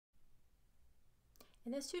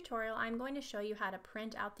In this tutorial, I'm going to show you how to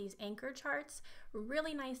print out these anchor charts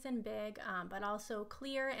really nice and big, but also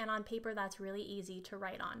clear and on paper that's really easy to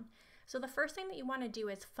write on. So the first thing that you want to do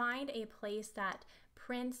is find a place that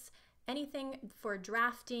prints anything for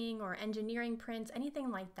drafting or engineering prints, anything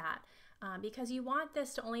like that. Because you want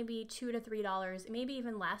this to only be $2 to $3, maybe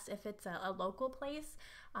even less if it's a local place.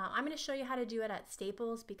 I'm going to show you how to do it at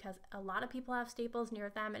Staples because a lot of people have Staples near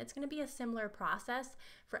them, and it's going to be a similar process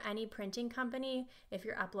for any printing company if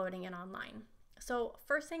you're uploading it online. So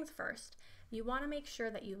first things first, you want to make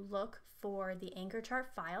sure that you look for the anchor chart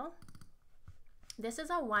file. This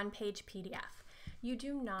is a one-page PDF. You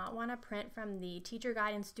do not want to print from the teacher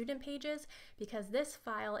guide and student pages because this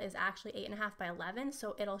file is actually 8.5 by 11,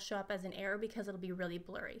 so it'll show up as an error because it'll be really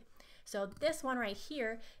blurry. So this one right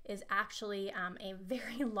here is actually a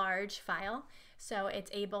very large file, so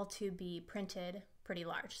it's able to be printed pretty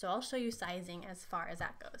large. So I'll show you sizing as far as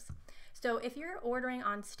that goes. So if you're ordering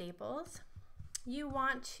on Staples, you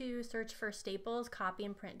want to search for Staples Copy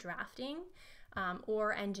and Print Drafting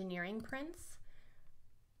or Engineering Prints.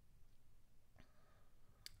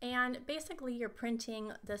 And basically you're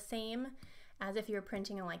printing the same as if you're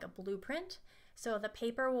printing in like a blueprint. So the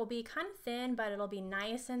paper will be kind of thin, but it'll be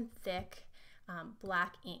nice and thick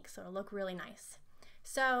black ink, so it'll look really nice.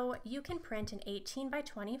 So you can print an 18 by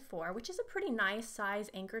 24, which is a pretty nice size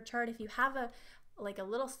anchor chart. If you have a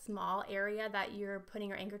little small area that you're putting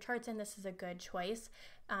your anchor charts in, this is a good choice.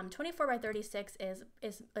 24 by 36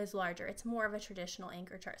 is larger. It's more of a traditional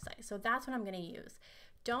anchor chart size. So that's what I'm going to use.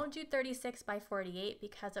 Don't do 36 by 48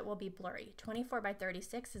 because it will be blurry. 24 by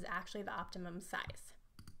 36 is actually the optimum size.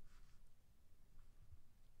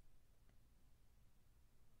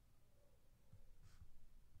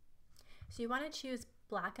 So you want to choose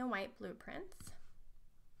black and white blueprints.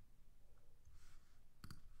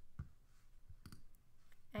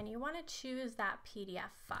 And you want to choose that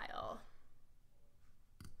PDF file.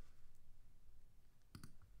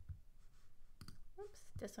 Oops,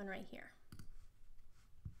 this one right here.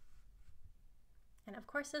 And of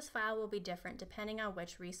course this file will be different depending on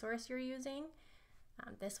which resource you're using.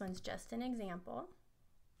 This one's just an example.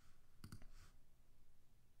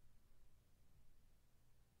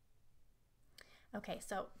 Okay,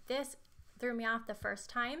 so this threw me off the first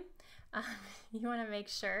time. You want to make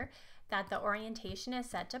sure that the orientation is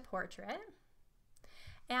set to portrait.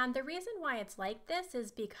 And the reason why it's like this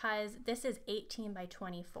is because this is 18 by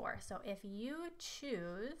 24. So if you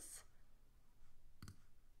choose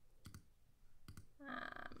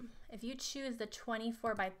the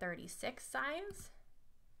 24 by 36 size,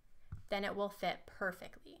 then it will fit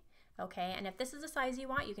perfectly. Okay, and if this is the size you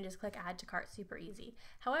want, you can just click add to cart, super easy.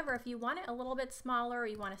 However, if you want it a little bit smaller, or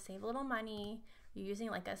you want to save a little money, you're using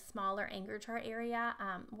like a smaller anchor chart area,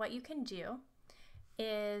 what you can do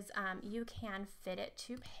is you can fit it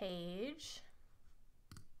to page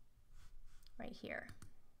right here.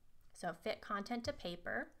 So fit content to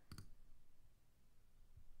paper.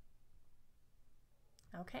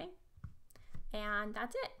 Okay, and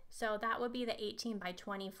that's it. So that would be the 18 by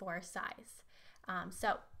 24 size.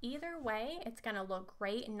 So either way, it's going to look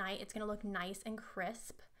great and nice. It's going to look nice and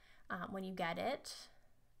crisp when you get it.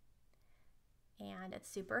 And it's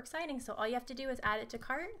super exciting. So all you have to do is add it to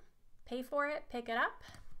cart, pay for it, pick it up,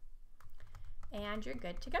 and you're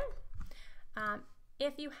good to go.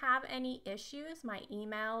 If you have any issues, my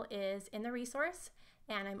email is in the resource,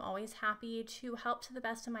 and I'm always happy to help to the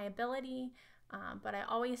best of my ability. But I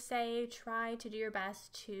always say try to do your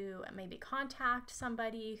best to maybe contact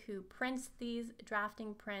somebody who prints these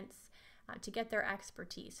drafting prints to get their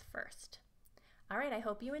expertise first. All right, I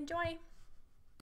hope you enjoy.